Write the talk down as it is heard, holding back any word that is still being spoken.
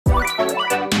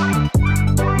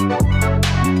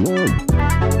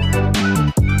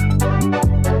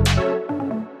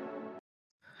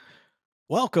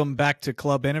Welcome back to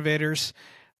Club Innovators.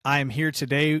 I am here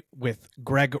today with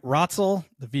Greg Rotzel,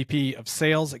 the VP of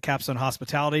Sales at Capstone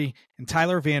Hospitality, and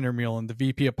Tyler Vandermeulen, the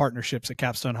VP of Partnerships at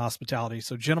Capstone Hospitality.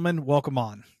 So, gentlemen, welcome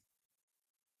on.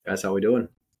 Guys, how we doing?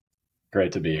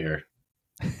 Great to be here.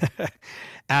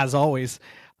 As always.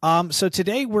 So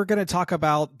today we're going to talk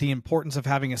about the importance of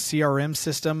having a CRM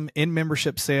system in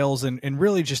membership sales and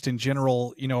really just in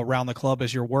general, around the club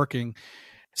as you're working.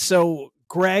 So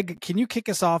Greg, can you kick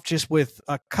us off just with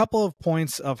a couple of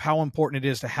points of how important it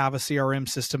is to have a CRM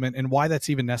system and why that's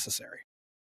even necessary?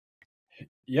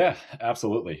 Yeah,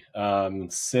 absolutely.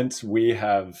 Since we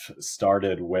have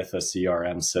started with a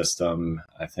CRM system,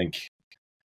 I think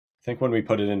when we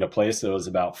put it into place, it was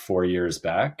about 4 years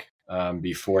back.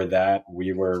 Before that,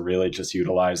 we were really just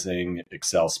utilizing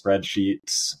Excel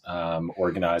spreadsheets,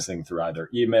 organizing through either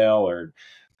email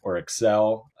or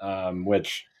Excel,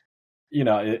 which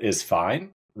is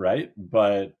fine, right?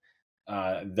 But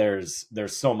there's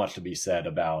so much to be said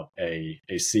about a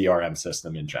CRM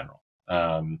system in general.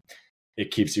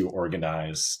 It keeps you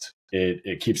organized.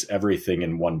 It keeps everything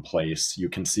in one place. You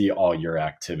can see all your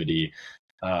activity.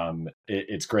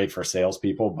 It's great for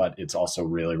salespeople, but it's also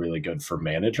really, really good for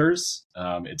managers.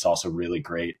 It's also really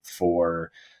great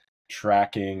for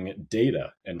tracking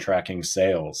data and tracking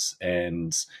sales,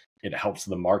 and it helps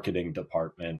the marketing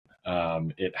department.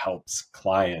 It helps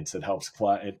clients. It helps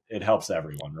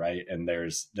everyone, right? And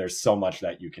there's so much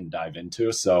that you can dive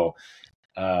into. So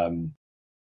that's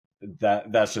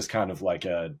just kind of like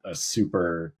a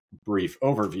super brief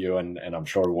overview, and I'm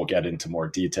sure we'll get into more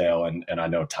detail. And I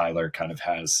know Tyler kind of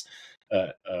has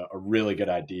a really good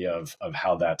idea of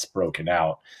how that's broken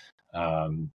out.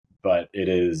 But it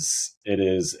is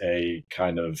a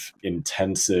kind of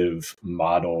intensive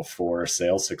model for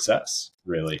sales success,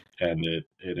 really, and it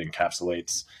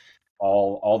encapsulates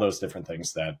all those different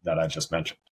things that I just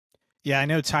mentioned. Yeah, I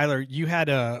know, Tyler, you had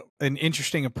an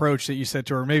interesting approach that you said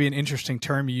to, or maybe an interesting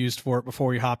term you used for it before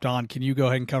we hopped on. Can you go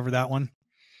ahead and cover that one?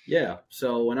 Yeah.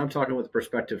 So when I'm talking with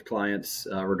prospective clients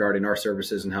regarding our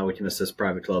services and how we can assist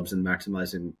private clubs in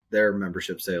maximizing their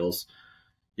membership sales,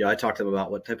 I talk to them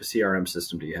about what type of CRM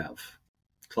system do you have.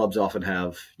 Clubs often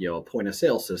have, a point of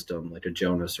sale system like a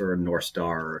Jonas or a North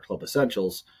Star or a Club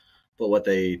Essentials. But what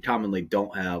they commonly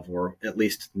don't have, or at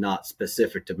least not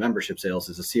specific to membership sales,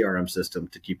 is a CRM system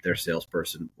to keep their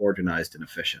salesperson organized and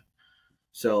efficient.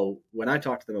 So when I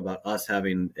talk to them about us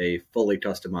having a fully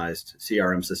customized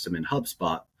CRM system in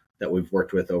HubSpot that we've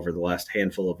worked with over the last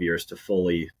handful of years to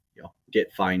fully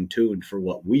get fine-tuned for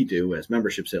what we do as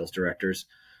membership sales directors,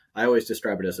 I always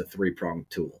describe it as a three-pronged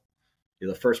tool.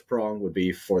 The first prong would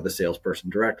be for the salesperson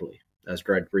directly. As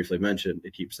Greg briefly mentioned,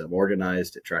 it keeps them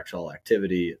organized, it tracks all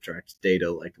activity, it tracks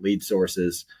data like lead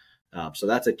sources. So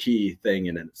that's a key thing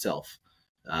in itself.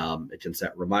 It can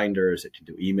set reminders, it can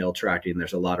do email tracking.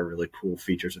 There's a lot of really cool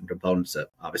features and components that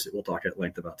obviously we'll talk at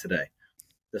length about today.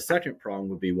 The second prong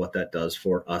would be what that does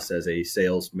for us as a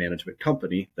sales management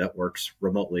company that works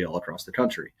remotely all across the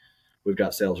country. We've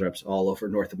got sales reps all over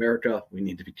North America. We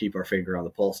need to keep our finger on the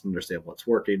pulse and understand what's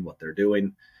working, what they're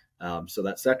doing. So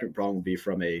that second prong would be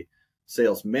from a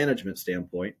sales management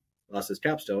standpoint. Us as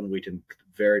Capstone, we can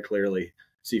very clearly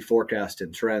see forecast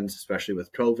and trends, especially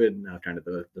with COVID, now kind of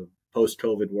the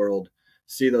post-COVID world,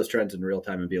 see those trends in real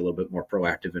time and be a little bit more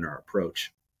proactive in our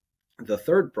approach. The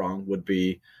third prong would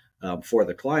be for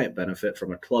the client benefit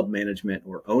from a club management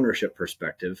or ownership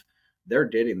perspective. They're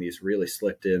getting these really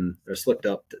slicked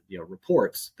up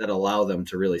reports that allow them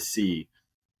to really see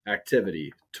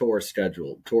activity, tours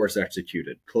scheduled, tours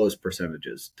executed, close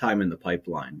percentages, time in the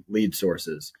pipeline, lead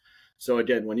sources. So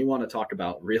again, when you want to talk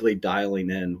about really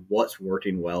dialing in what's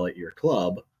working well at your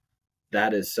club,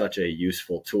 that is such a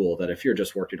useful tool that if you're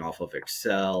just working off of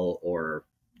Excel or,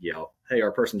 hey,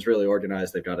 our person's really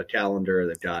organized, they've got a calendar,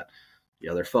 they've got,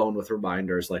 their phone with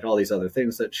reminders, like all these other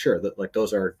things that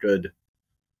those are good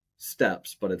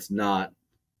steps, but it's not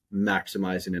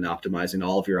maximizing and optimizing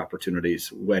all of your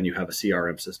opportunities when you have a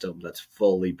CRM system that's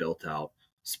fully built out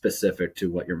specific to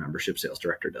what your membership sales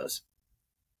director does.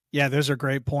 Yeah, those are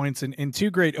great points and two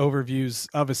great overviews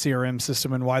of a CRM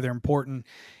system and why they're important.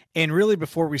 And really,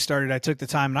 before we started, I took the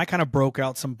time and I kind of broke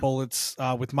out some bullets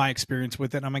with my experience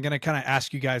with it. And I'm going to kind of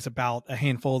ask you guys about a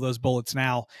handful of those bullets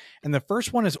now. And the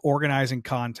first one is organizing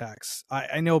contacts.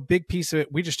 I know a big piece of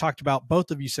it, we just talked about,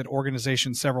 both of you said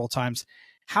organization several times.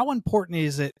 How important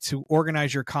is it to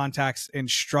organize your contacts and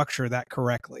structure that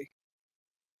correctly?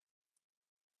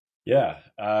 Yeah,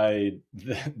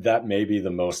 that may be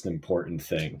the most important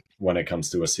thing when it comes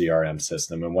to a CRM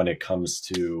system and when it comes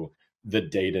to the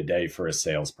day-to-day for a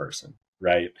salesperson,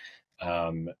 right?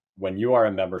 When you are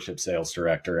a membership sales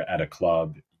director at a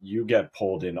club, you get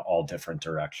pulled in all different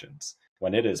directions.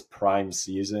 When it is prime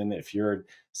season, if you're,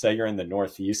 say you're in the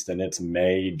Northeast and it's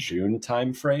May, June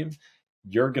timeframe,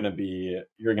 you're going to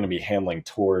be handling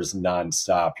tours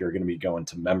nonstop. You're going to be going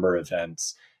to member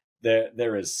events.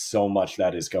 There is so much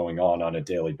that is going on a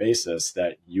daily basis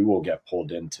that you will get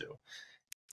pulled into.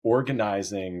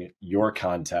 Organizing your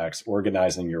contacts,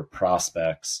 organizing your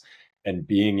prospects, and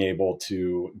being able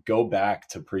to go back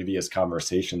to previous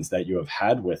conversations that you have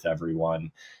had with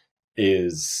everyone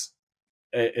is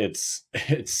it's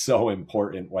so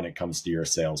important when it comes to your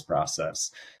sales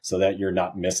process, so that you're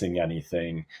not missing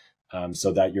anything,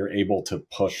 so that you're able to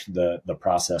push the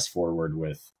process forward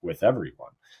with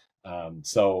everyone.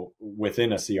 So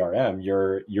within a CRM,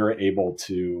 you're able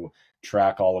to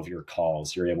track all of your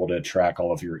calls. You're able to track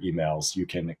all of your emails. You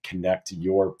can connect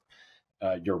your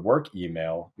work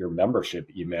email, your membership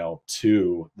email,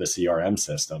 to the CRM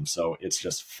system. So it's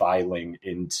just filing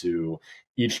into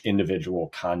each individual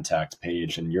contact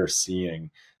page, and you're seeing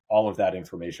all of that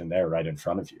information there right in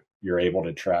front of you. You're able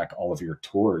to track all of your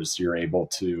tours. You're able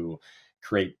to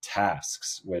create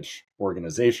tasks, which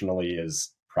organizationally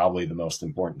is probably the most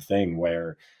important thing,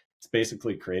 where it's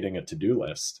basically creating a to-do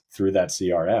list through that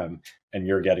CRM, and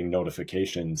you're getting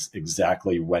notifications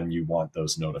exactly when you want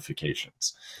those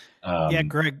notifications. Yeah,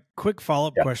 Greg, quick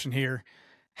follow-up question here.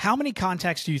 How many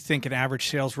contacts do you think an average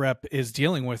sales rep is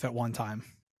dealing with at one time?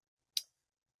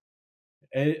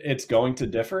 It's going to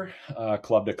differ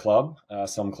club to club.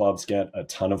 Some clubs get a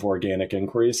ton of organic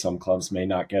inquiries. Some clubs may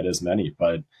not get as many,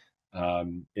 but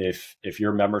if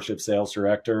your membership sales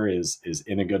director is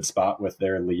in a good spot with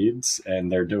their leads and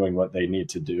they're doing what they need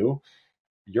to do,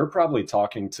 you're probably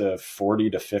talking to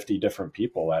 40 to 50 different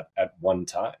people at one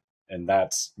time. And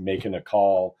that's making a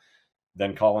call,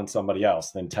 then calling somebody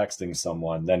else, then texting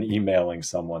someone, then emailing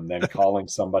someone, then calling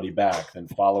somebody back, then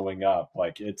following up.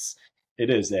 Like it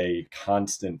is a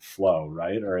constant flow,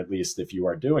 right? Or at least if you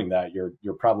are doing that,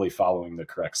 you're probably following the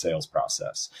correct sales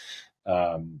process.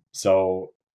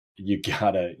 So you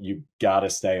gotta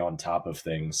stay on top of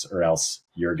things, or else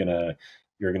you're gonna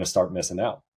start missing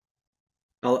out.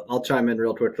 I'll chime in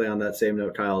real quickly on that same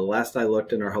note, Kyle. Last I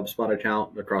looked in our HubSpot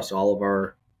account across all of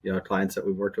our clients that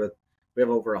we've worked with, we have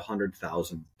over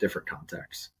 100,000 different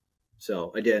contacts.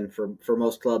 So again, for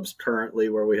most clubs currently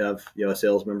where we have a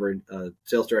sales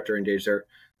director engaged there,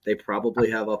 they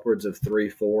probably have upwards of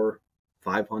 300, 400,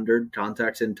 500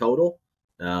 contacts in total.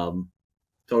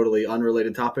 Totally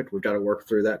unrelated topic. We've got to work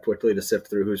through that quickly to sift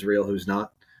through who's real, who's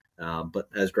not. But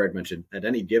as Greg mentioned, at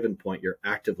any given point, you're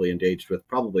actively engaged with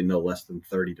probably no less than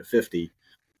 30 to 50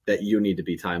 that you need to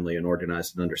be timely and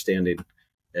organized and understanding.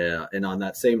 And on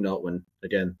that same note, when,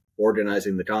 again,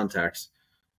 organizing the contacts,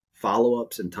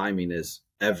 follow-ups and timing is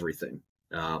everything.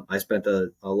 I spent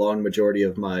a long majority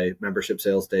of my membership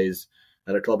sales days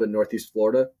at a club in Northeast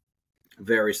Florida.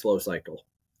 Very slow cycle.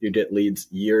 You get leads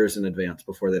years in advance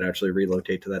before they'd actually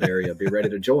relocate to that area, be ready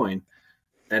to join.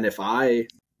 And if I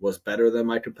was better than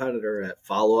my competitor at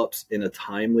follow-ups in a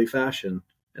timely fashion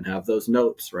and have those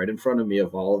notes right in front of me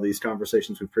of all of these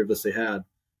conversations we previously had,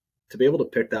 to be able to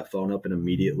pick that phone up and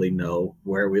immediately know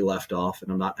where we left off,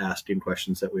 and I'm not asking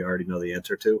questions that we already know the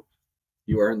answer to,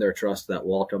 you earn their trust. That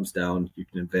wall comes down. You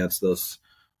can advance those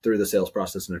through the sales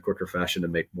process in a quicker fashion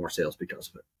and make more sales because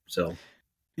of it. So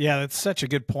yeah, that's such a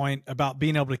good point about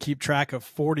being able to keep track of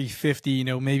 40, 50,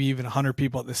 maybe even 100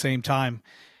 people at the same time.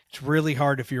 It's really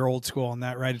hard if you're old school on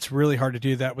that, right? It's really hard to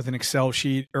do that with an Excel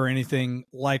sheet or anything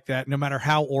like that, no matter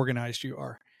how organized you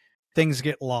are. Things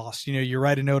get lost. You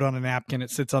write a note on a napkin, it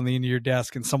sits on the end of your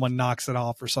desk and someone knocks it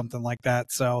off or something like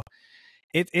that. So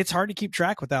it's hard to keep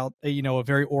track without, a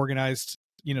very organized,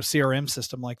 CRM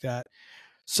system like that.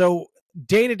 So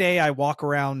day to day, I walk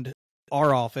around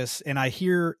our office and I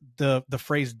hear the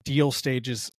phrase deal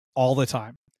stages all the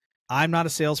time. I'm not a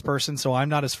salesperson, so I'm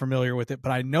not as familiar with it,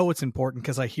 but I know it's important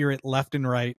because I hear it left and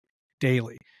right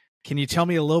daily. Can you tell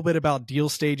me a little bit about deal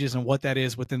stages and what that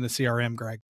is within the CRM,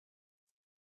 Greg?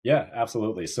 Yeah,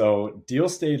 absolutely. So deal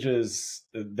stages,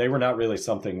 they were not really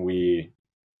something we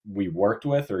worked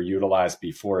with or utilized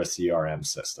before a CRM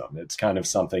system. It's kind of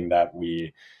something that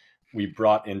we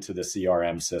brought into the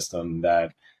CRM system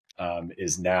that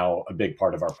is now a big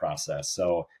part of our process.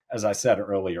 So as I said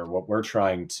earlier, what we're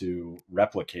trying to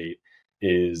replicate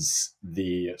is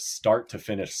the start to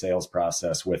finish sales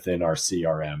process within our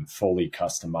CRM, fully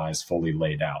customized, fully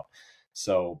laid out.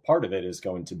 So part of it is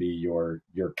going to be your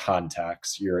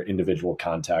contacts, your individual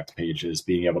contact pages,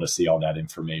 being able to see all that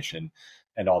information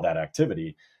and all that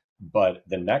activity. But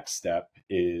the next step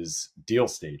is deal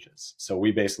stages. So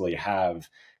we basically have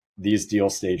these deal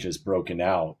stages broken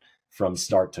out from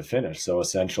start to finish. So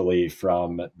essentially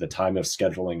from the time of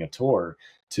scheduling a tour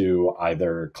to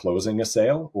either closing a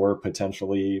sale or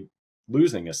potentially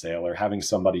losing a sale or having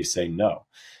somebody say no.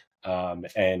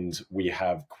 And we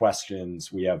have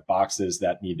questions, we have boxes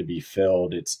that need to be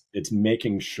filled. It's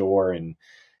making sure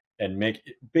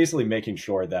basically making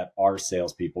sure that our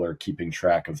salespeople are keeping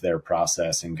track of their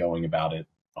process and going about it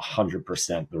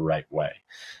 100% the right way.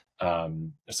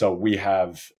 So we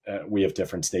have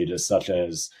different stages, such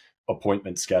as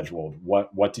appointment scheduled.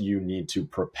 What do you need to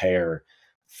prepare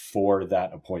for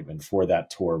that appointment, for that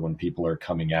tour when people are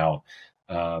coming out?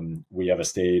 We have a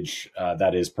stage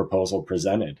that is proposal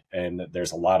presented, and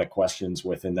there's a lot of questions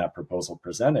within that proposal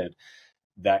presented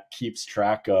that keeps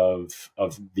track of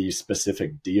the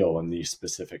specific deal and the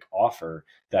specific offer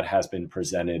that has been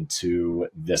presented to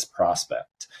this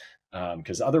prospect.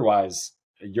 Because otherwise,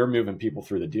 you're moving people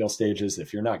through the deal stages.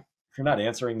 If you're not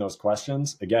answering those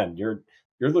questions, again, you're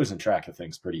losing track of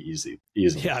things pretty easily.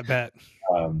 Yeah, I bet.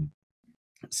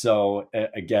 So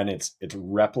again, it's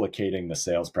replicating the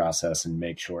sales process and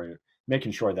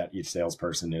making sure that each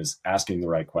salesperson is asking the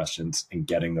right questions and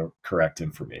getting the correct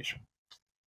information.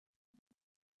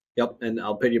 Yep, and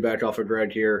I'll piggyback off of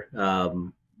Greg here.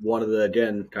 One of the,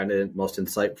 again, kind of most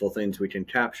insightful things we can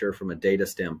capture from a data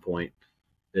standpoint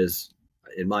is,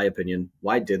 in my opinion,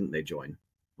 why didn't they join?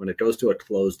 When it goes to a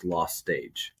closed loss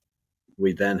stage,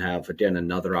 we then have, again,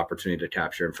 another opportunity to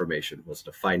capture information. Was it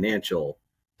a financial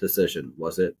decision?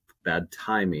 Was it bad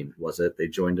timing? Was it they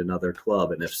joined another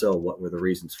club? And if so, what were the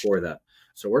reasons for that?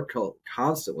 So we're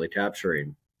constantly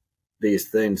capturing these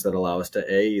things that allow us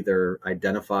to either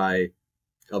identify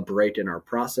a break in our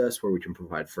process where we can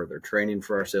provide further training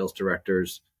for our sales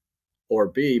directors, or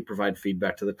B, provide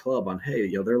feedback to the club on,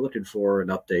 hey, they're looking for an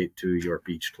update to your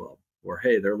beach club, or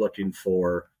hey, they're looking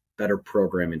for better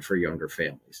programming for younger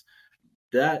families.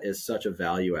 That is such a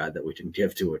value add that we can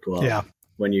give to a club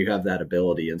when you have that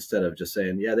ability, instead of just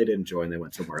saying, yeah, they didn't join, they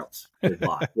went somewhere else. Well,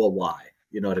 why? Well, why?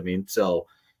 You know what I mean? So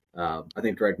I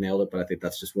think Greg nailed it, but I think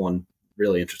that's just one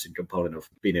really interesting component of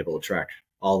being able to track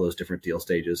all those different deal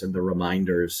stages and the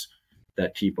reminders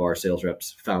that keep our sales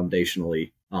reps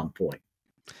foundationally on point.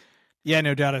 Yeah,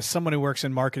 no doubt. As someone who works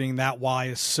in marketing, that why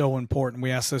is so important.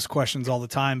 We ask those questions all the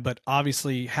time, but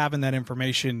obviously having that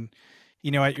information,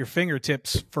 at your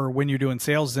fingertips for when you're doing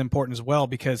sales is important as well,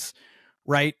 because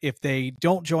right, if they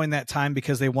don't join that time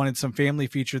because they wanted some family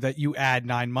feature that you add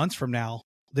 9 months from now,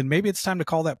 then maybe it's time to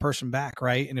call that person back,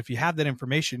 right? And if you have that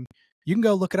information, you can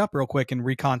go look it up real quick and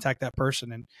recontact that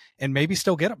person and maybe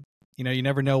still get them. You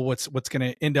never know what's going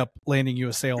to end up landing you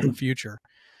a sale in the future.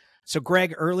 So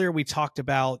Greg, earlier we talked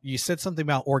about, you said something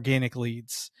about organic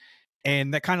leads,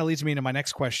 and that kind of leads me into my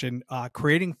next question,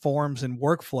 creating forms and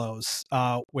workflows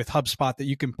with HubSpot that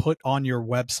you can put on your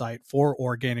website for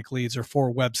organic leads or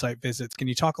for website visits. Can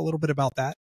you talk a little bit about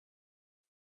that?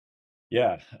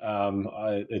 Yeah,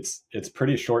 it's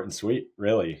pretty short and sweet,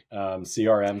 really.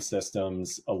 CRM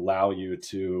systems allow you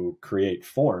to create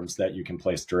forms that you can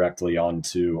place directly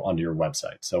onto your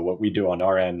website. So what we do on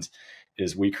our end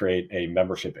is we create a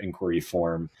membership inquiry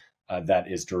form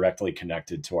that is directly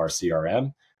connected to our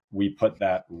CRM. We put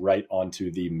that right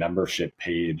onto the membership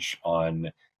page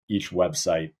on each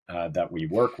website that we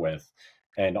work with.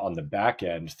 And on the back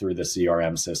end, through the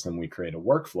CRM system, we create a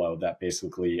workflow that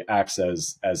basically acts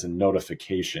as a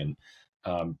notification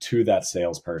to that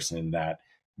salesperson that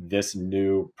this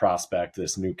new prospect,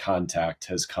 this new contact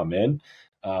has come in,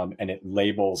 and it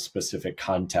labels specific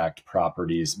contact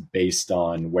properties based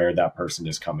on where that person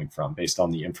is coming from, based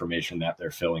on the information that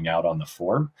they're filling out on the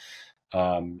form.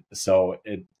 So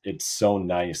it's so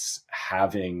nice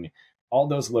having all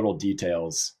those little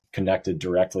details connected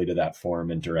directly to that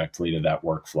form and directly to that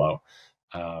workflow.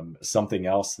 Something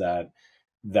else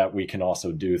that we can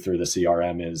also do through the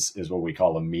CRM is what we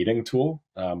call a meeting tool,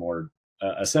 or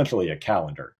essentially a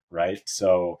calendar, right?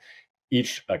 So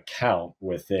each account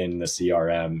within the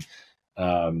CRM,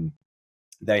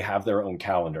 they have their own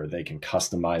calendar. They can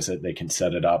customize it. They can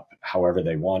set it up however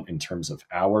they want in terms of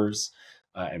hours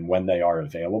and when they are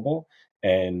available.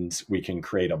 And we can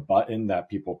create a button that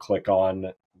people click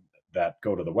on that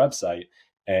go to the website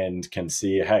and can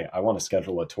see, hey, I want to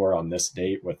schedule a tour on this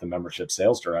date with the membership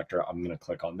sales director. I'm going to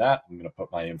click on that. I'm going to put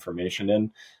my information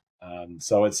in.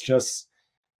 So it's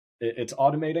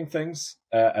automating things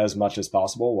as much as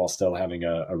possible while still having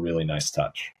a really nice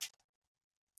touch.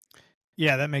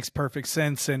 Yeah, that makes perfect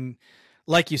sense. And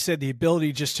like you said, the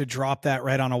ability just to drop that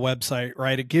right on a website,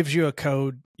 right? It gives you a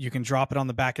code. You can drop it on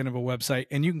the back end of a website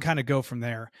and you can kind of go from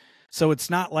there. So it's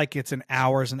not like it's an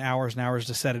hours and hours and hours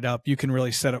to set it up. You can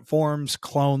really set up forms,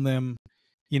 clone them,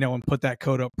 and put that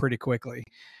code up pretty quickly.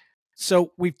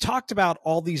 So we've talked about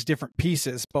all these different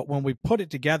pieces, but when we put it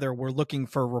together, we're looking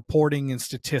for reporting and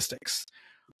statistics.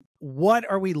 What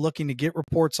are we looking to get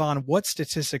reports on? What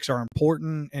statistics are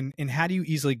important, and how do you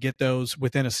easily get those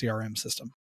within a CRM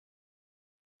system?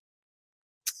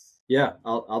 Yeah,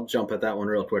 I'll jump at that one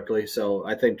real quickly. So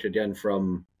I think, again,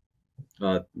 from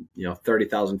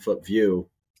 30,000 foot view,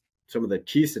 some of the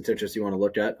key statistics you want to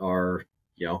look at are,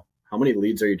 how many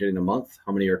leads are you getting a month?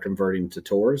 How many are converting to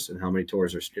tours, and how many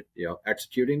tours are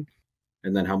executing?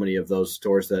 And then how many of those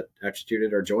tours that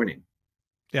executed are joining?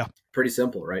 Yeah. Pretty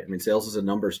simple, right? I mean, sales is a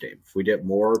numbers game. If we get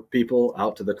more people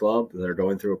out to the club that are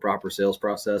going through a proper sales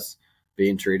process,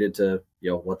 being treated to,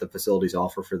 what the facilities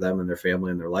offer for them and their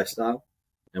family and their lifestyle,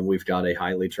 and we've got a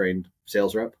highly trained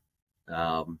sales rep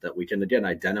that we can, again,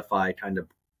 identify kind of,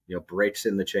 breaks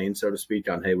in the chain, so to speak,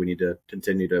 on, hey, we need to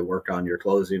continue to work on your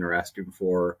closing or asking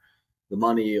for the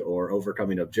money or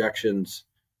overcoming objections.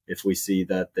 If we see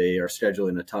that they are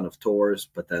scheduling a ton of tours,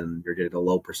 but then you're getting a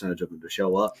low percentage of them to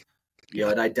show up,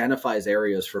 it identifies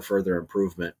areas for further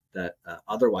improvement that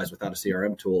otherwise, without a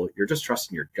CRM tool, you're just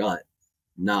trusting your gut,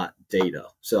 not data.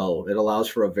 So it allows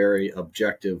for a very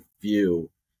objective view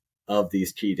of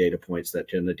these key data points that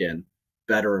can, again,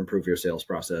 better improve your sales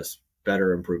process,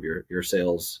 better improve your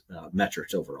sales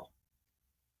metrics overall.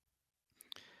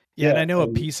 Yeah, and I know a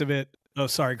piece of it. Oh,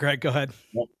 sorry, Greg, go ahead.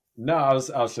 No, I was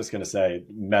just going to say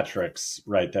metrics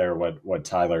right there. What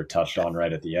Tyler touched on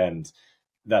right at the end,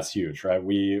 that's huge, right?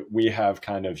 We have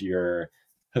kind of your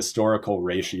historical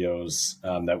ratios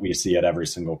that we see at every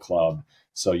single club.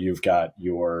 So you've got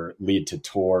your lead to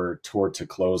tour to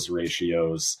close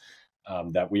ratios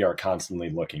that we are constantly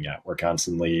looking at. We're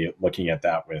constantly looking at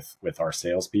that with our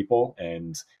salespeople,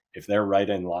 and if they're right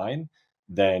in line,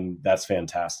 then that's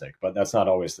fantastic. But that's not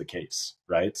always the case,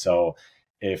 right? So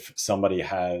if somebody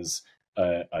has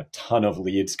a ton of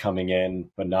leads coming in,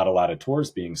 but not a lot of tours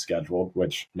being scheduled,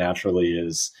 which naturally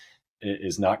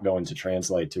is not going to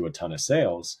translate to a ton of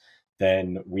sales,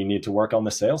 then we need to work on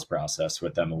the sales process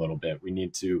with them a little bit. We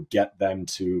need to get them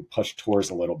to push tours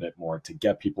a little bit more, to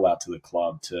get people out to the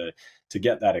club, to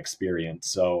get that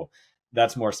experience. So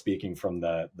that's more speaking from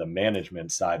the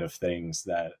management side of things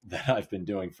that I've been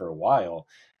doing for a while,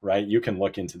 right? You can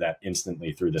look into that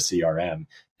instantly through the CRM,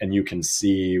 and you can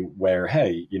see where,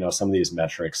 hey, some of these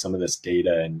metrics, some of this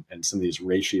data and some of these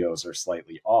ratios are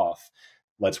slightly off.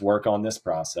 Let's work on this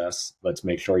process. Let's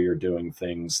make sure you're doing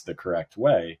things the correct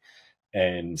way.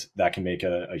 And that can make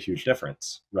a huge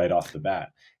difference right off the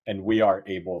bat. And we are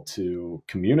able to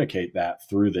communicate that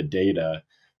through the data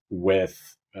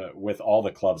with all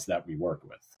the clubs that we work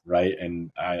with, right?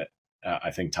 And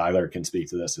I think Tyler can speak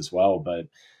to this as well, but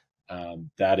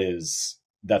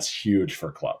that's huge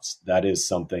for clubs. That is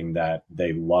something that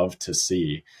they love to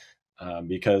see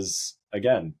because,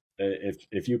 again,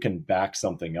 if you can back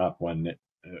something up when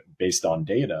based on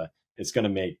data, it's going to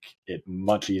make it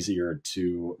much easier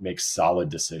to make solid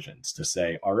decisions, to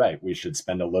say, all right, we should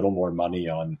spend a little more money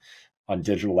on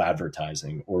digital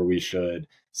advertising, or we should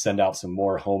send out some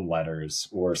more home letters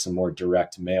or some more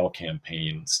direct mail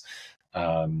campaigns.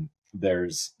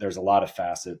 There's a lot of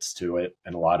facets to it,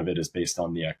 and a lot of it is based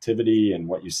on the activity and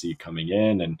what you see coming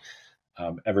in, and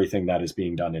everything that is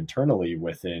being done internally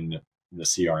within the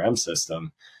CRM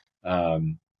system.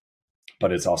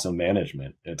 But it's also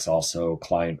management. It's also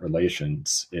client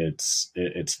relations. It's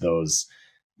those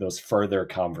further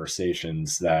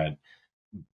conversations that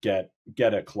get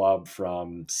a club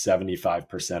from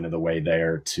 75% of the way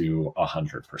there to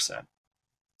 100%.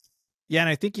 Yeah, and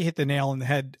I think you hit the nail on the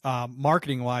head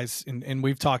marketing wise, and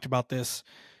we've talked about this.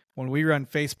 When we run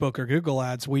Facebook or Google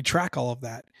ads, we track all of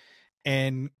that.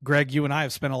 And Greg, you and I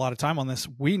have spent a lot of time on this.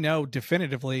 We know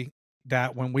definitively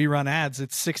that when we run ads,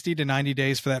 it's 60 to 90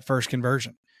 days for that first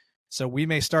conversion. So we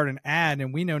may start an ad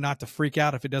and we know not to freak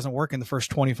out if it doesn't work in the first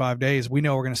 25 days. We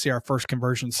know we're going to see our first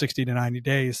conversion 60 to 90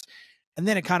 days. And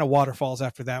then it kind of waterfalls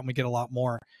after that and we get a lot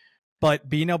more. But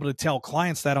being able to tell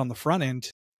clients that on the front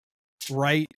end,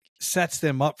 right, sets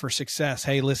them up for success.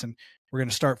 Hey, listen, we're going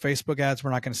to start Facebook ads. We're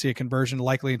not going to see a conversion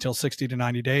likely until 60 to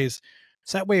 90 days.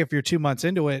 So that way, if you're 2 months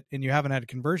into it and you haven't had a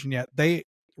conversion yet,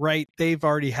 they've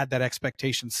already had that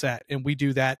expectation set. And we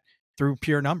do that through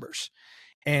pure numbers.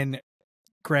 And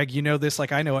Greg, you know this,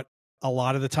 like I know it a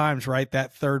lot of the times, right?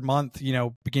 That third month,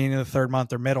 beginning of the third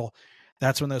month or middle,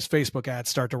 that's when those Facebook ads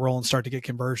start to roll and start to get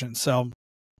conversions. So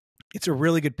it's a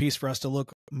really good piece for us to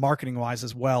look marketing wise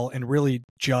as well and really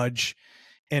judge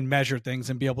and measure things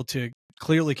and be able to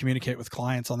clearly communicate with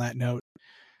clients on that note.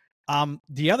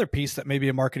 The other piece that maybe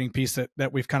a marketing piece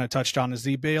that we've kind of touched on is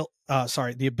the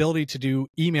ability to do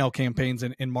email campaigns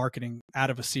in marketing out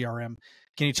of a CRM.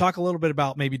 Can you talk a little bit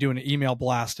about maybe doing an email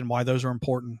blast and why those are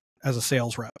important as a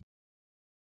sales rep?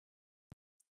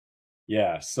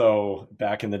 Yeah. So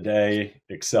back in the day,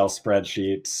 Excel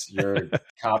spreadsheets, you're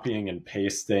copying and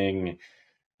pasting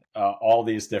all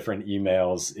these different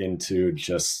emails into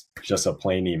just a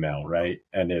plain email, right?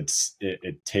 And it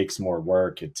takes more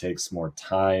work, it takes more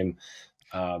time.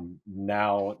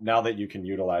 Now that you can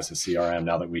utilize a CRM,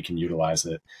 now that we can utilize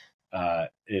it,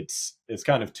 it's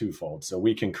kind of twofold. So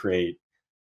we can create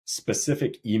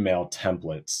specific email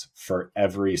templates for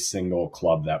every single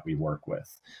club that we work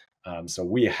with. So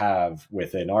we have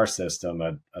within our system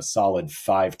a solid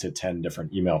 5 to 10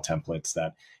 different email templates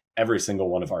that every single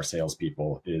one of our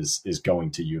salespeople is going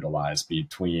to utilize,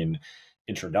 between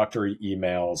introductory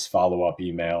emails, follow-up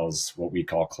emails, what we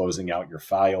call closing out your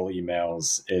file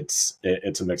emails. It's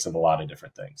a mix of a lot of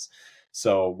different things.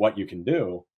 So what you can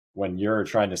do when you're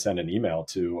trying to send an email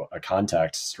to a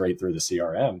contact straight through the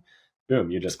CRM, boom,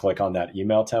 you just click on that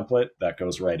email template that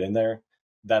goes right in there.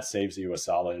 That saves you a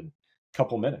solid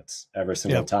couple minutes every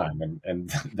single time.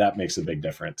 And that makes a big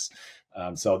difference.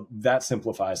 So that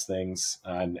simplifies things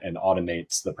and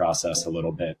automates the process a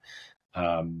little bit.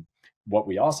 What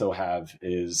we also have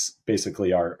is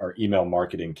basically our email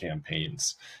marketing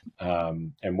campaigns.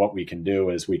 And what we can do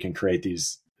is we can create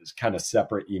these kind of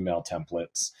separate email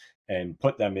templates and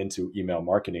put them into email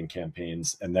marketing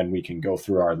campaigns. And then we can go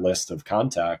through our list of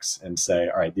contacts and say,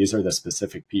 all right, these are the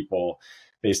specific people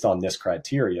based on this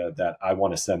criteria that I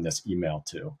want to send this email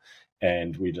to.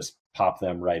 And we just pop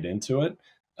them right into it.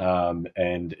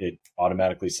 And it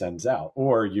automatically sends out.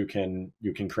 Or you can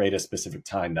create a specific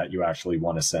time that you actually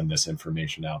want to send this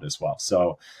information out as well.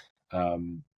 So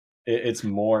it's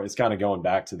kind of going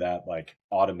back to that, like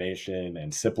automation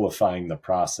and simplifying the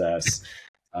process.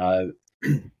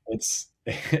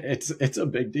 It's a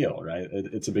big deal, right?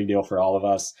 It's a big deal for all of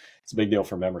us. It's a big deal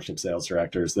for membership sales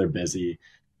directors. They're busy,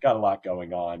 got a lot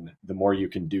going on. The more you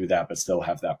can do that, but still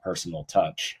have that personal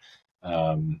touch,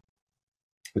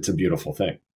 it's a beautiful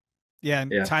thing. Yeah.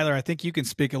 And Tyler, I think you can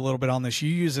speak a little bit on this. You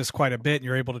use this quite a bit and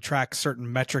you're able to track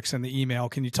certain metrics in the email.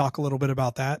 Can you talk a little bit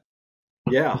about that?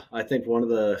 Yeah, I think one of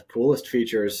the coolest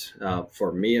features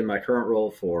for me in my current role,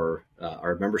 for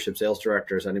our membership sales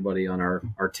directors, anybody on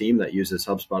our team that uses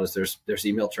HubSpot, is there's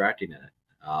email tracking in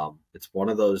it. It's one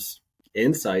of those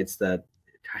insights that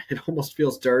it almost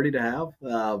feels dirty to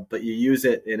have, but you use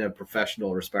it in a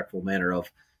professional, respectful manner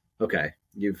of, okay,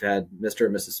 you've had Mr.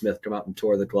 and Mrs. Smith come out and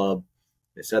tour the club.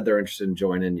 They said they're interested in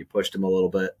joining. You pushed them a little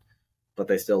bit, but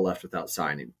they still left without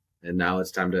signing. And now it's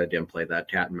time to again play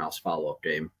that cat and mouse follow-up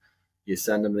game. You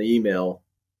send them the email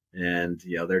and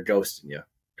they're ghosting you.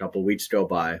 A couple of weeks go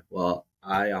by. Well,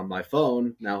 I on my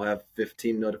phone now have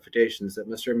 15 notifications that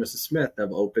Mr. and Mrs. Smith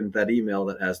have opened that email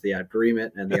that has the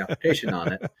agreement and the application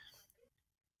on it.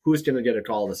 Who's going to get a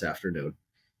call this afternoon?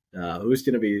 Who's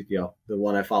going to be the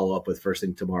one I follow up with first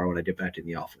thing tomorrow when I get back in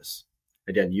the office?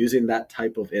 Again, using that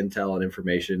type of intel and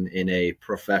information in a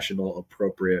professional,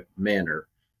 appropriate manner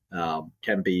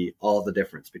can be all the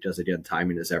difference, because, again,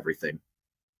 timing is everything.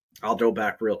 I'll go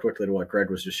back real quickly to what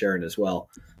Greg was just sharing as well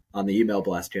on the email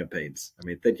blast campaigns. I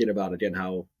mean, thinking about, again,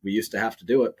 how we used to have to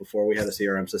do it before we had a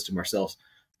CRM system ourselves.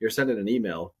 You're sending an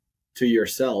email to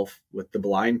yourself with the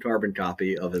blind carbon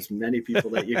copy of as many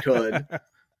people that you could.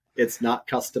 It's not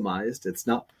customized. It's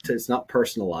not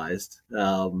personalized.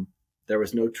 There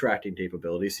was no tracking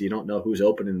capability, so you don't know who's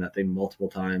opening that thing multiple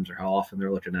times or how often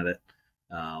they're looking at it.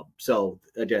 So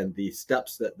again, the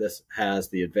steps that this has,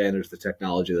 the advantage, the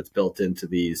technology that's built into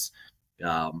these,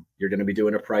 you're going to be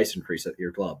doing a price increase at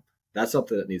your club. That's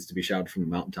something that needs to be shouted from the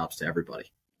mountaintops to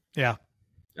everybody. Yeah.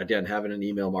 Again, having an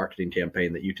email marketing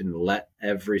campaign that you can let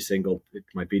every single, it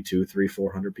might be 200, 300,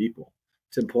 400 people.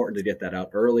 It's important to get that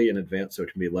out early in advance so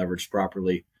it can be leveraged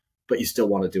properly, but you still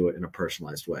want to do it in a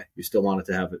personalized way. You still want it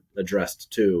to have it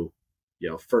addressed to,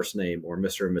 first name or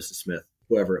Mr. and Mrs. Smith,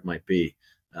 whoever it might be,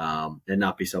 and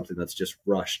not be something that's just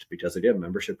rushed, because, again,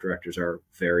 membership directors are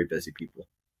very busy people.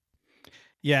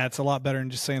 Yeah, it's a lot better than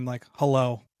just saying like,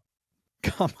 hello,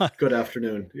 come on. Good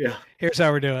afternoon. Yeah. Here's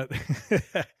how we're doing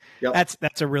it. Yep.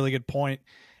 That's a really good point.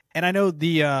 And I know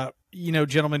the,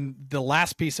 gentlemen, the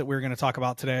last piece that we're going to talk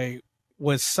about today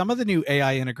was some of the new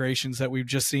AI integrations that we've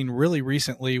just seen really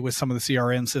recently with some of the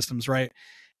CRM systems, right?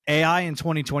 AI in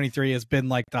 2023 has been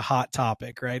like the hot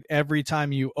topic, right? Every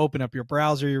time you open up your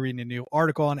browser, you're reading a new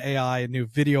article on AI, a new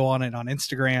video on it on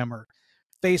Instagram or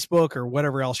Facebook or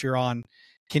whatever else you're on.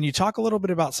 Can you talk a little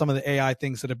bit about some of the AI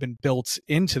things that have been built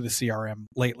into the CRM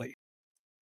lately?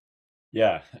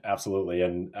 Yeah, absolutely.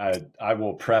 And I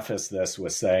will preface this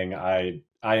with saying I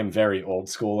am very old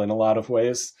school in a lot of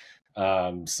ways.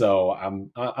 So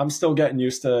I'm still getting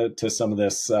used to some of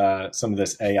this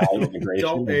AI integration.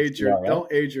 Don't age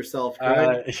yourself,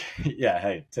 Craig. Yeah,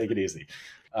 hey, take it easy.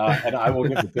 And I will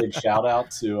give a big shout out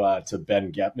to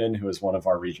Ben Getman, who is one of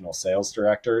our regional sales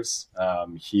directors.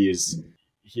 He's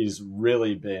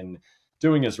really been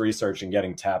doing his research and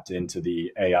getting tapped into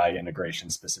the AI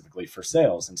integration specifically for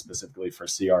sales and specifically for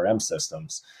CRM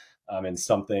systems. And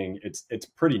something it's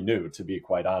pretty new, to be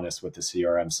quite honest, with the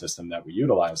CRM system that we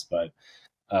utilize, but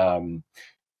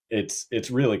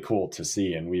it's really cool to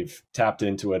see. And we've tapped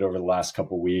into it over the last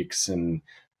couple of weeks, and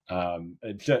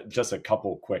just a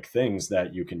couple quick things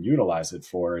that you can utilize it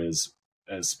for is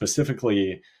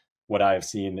specifically what I've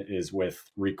seen is with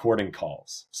recording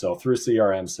calls. So through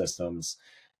CRM systems,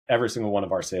 every single one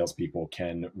of our salespeople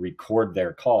can record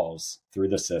their calls through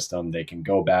the system. They can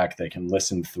go back, they can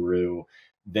listen through,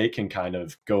 they can kind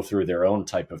of go through their own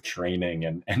type of training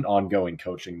and ongoing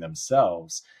coaching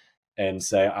themselves and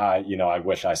say, I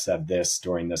wish I said this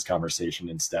during this conversation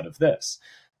instead of this.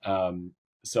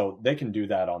 So they can do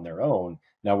that on their own.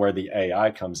 Now, where the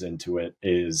AI comes into it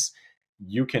is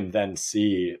you can then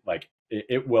see, like,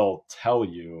 it will tell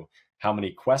you how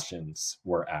many questions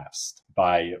were asked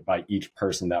by each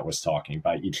person that was talking,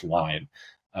 by each line.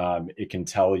 It can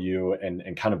tell you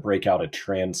and kind of break out a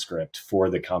transcript for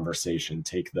the conversation,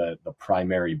 take the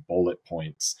primary bullet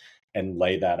points and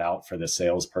lay that out for the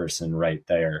salesperson right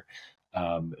there.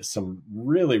 Some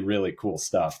really, really cool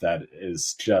stuff that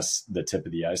is just the tip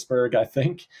of the iceberg, I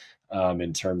think,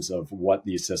 in terms of what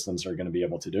these systems are going to be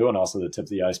able to do, and also the tip of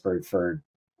the iceberg for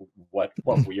what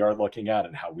we are looking at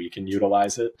and how we can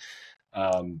utilize it.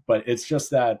 But it's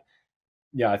just that,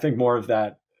 I think more of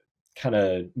that kind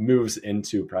of moves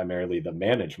into primarily the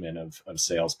management of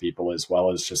salespeople, as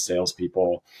well as just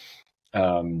salespeople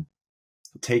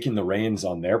taking the reins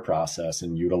on their process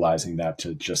and utilizing that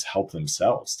to just help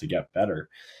themselves to get better.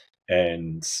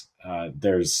 And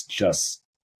there's just,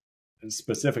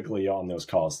 specifically on those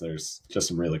calls, there's just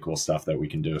some really cool stuff that we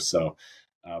can do. So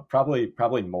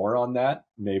probably more on that,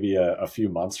 maybe a few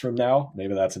months from now.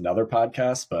 Maybe that's another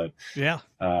podcast, but yeah,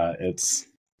 it's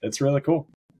really cool.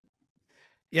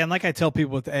 Yeah. And like I tell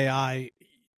people with AI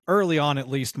early on, at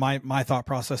least my thought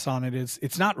process on it is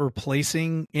it's not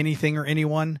replacing anything or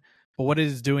anyone, but what it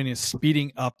is doing is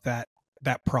speeding up that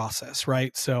process,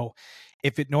 right? So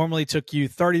if it normally took you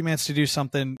 30 minutes to do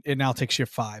something, it now takes you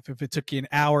 5. If it took you an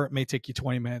hour, it may take you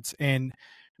 20 minutes. And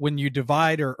when you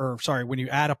divide when you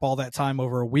add up all that time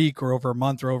over a week or over a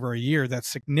month or over a year, that's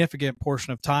a significant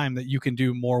portion of time that you can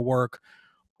do more work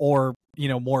or,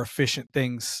 more efficient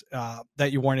things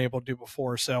that you weren't able to do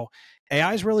before. So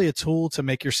AI is really a tool to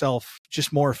make yourself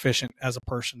just more efficient as a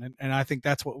person. And I think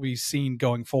that's what we've seen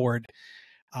going forward.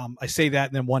 I say that,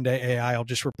 and then one day AI will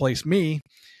just replace me,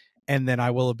 and then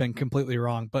I will have been completely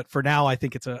wrong. But for now, I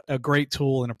think it's a great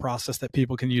tool and a process that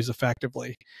people can use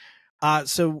effectively.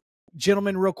 So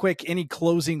gentlemen, real quick, any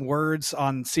closing words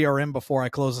on CRM before I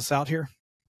close this out here?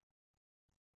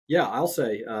 Yeah, I'll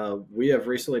say we have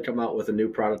recently come out with a new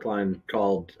product line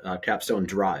called Capstone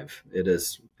Drive. It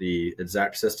is the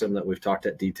exact system that we've talked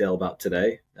at detail about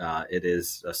today. It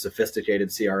is a sophisticated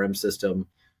CRM system,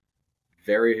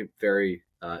 very, very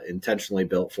intentionally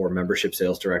built for membership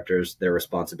sales directors, their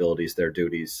responsibilities, their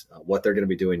duties, what they're going to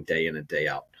be doing day in and day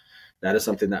out. That is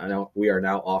something that we are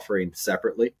now offering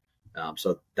separately.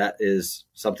 So that is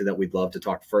something that we'd love to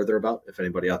talk further about. If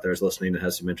anybody out there is listening and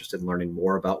has some interest in learning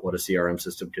more about what a CRM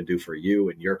system can do for you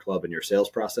and your club and your sales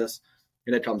process,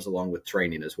 and it comes along with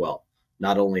training as well,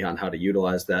 not only on how to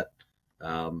utilize that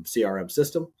CRM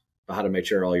system, but how to make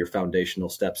sure all your foundational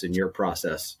steps in your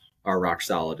process are rock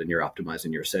solid and you're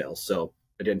optimizing your sales. So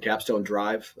again, Capstone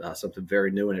Drive, something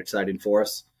very new and exciting for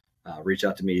us. Reach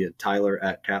out to me at Tyler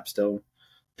at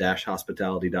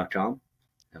capstone-hospitality.com.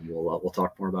 And we'll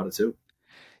talk more about it soon.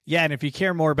 Yeah, and if you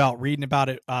care more about reading about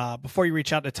it, before you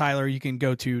reach out to Tyler, you can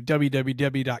go to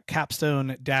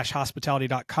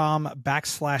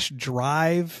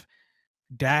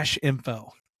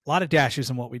www.capstone-hospitality.com/drive-info. A lot of dashes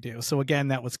in what we do. So again,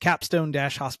 that was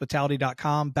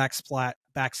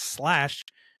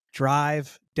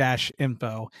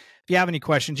capstone-hospitality.com/drive-info. If you have any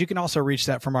questions, you can also reach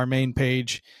that from our main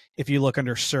page if you look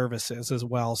under services as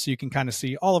well. So you can kind of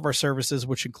see all of our services,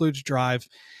 which includes Drive,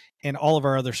 and all of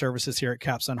our other services here at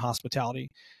Capstone Hospitality.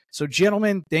 So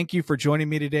gentlemen, thank you for joining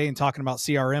me today and talking about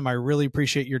CRM. I really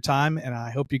appreciate your time, and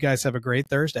I hope you guys have a great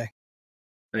Thursday.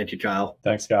 Thank you, Kyle.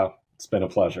 Thanks, Kyle. It's been a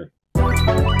pleasure.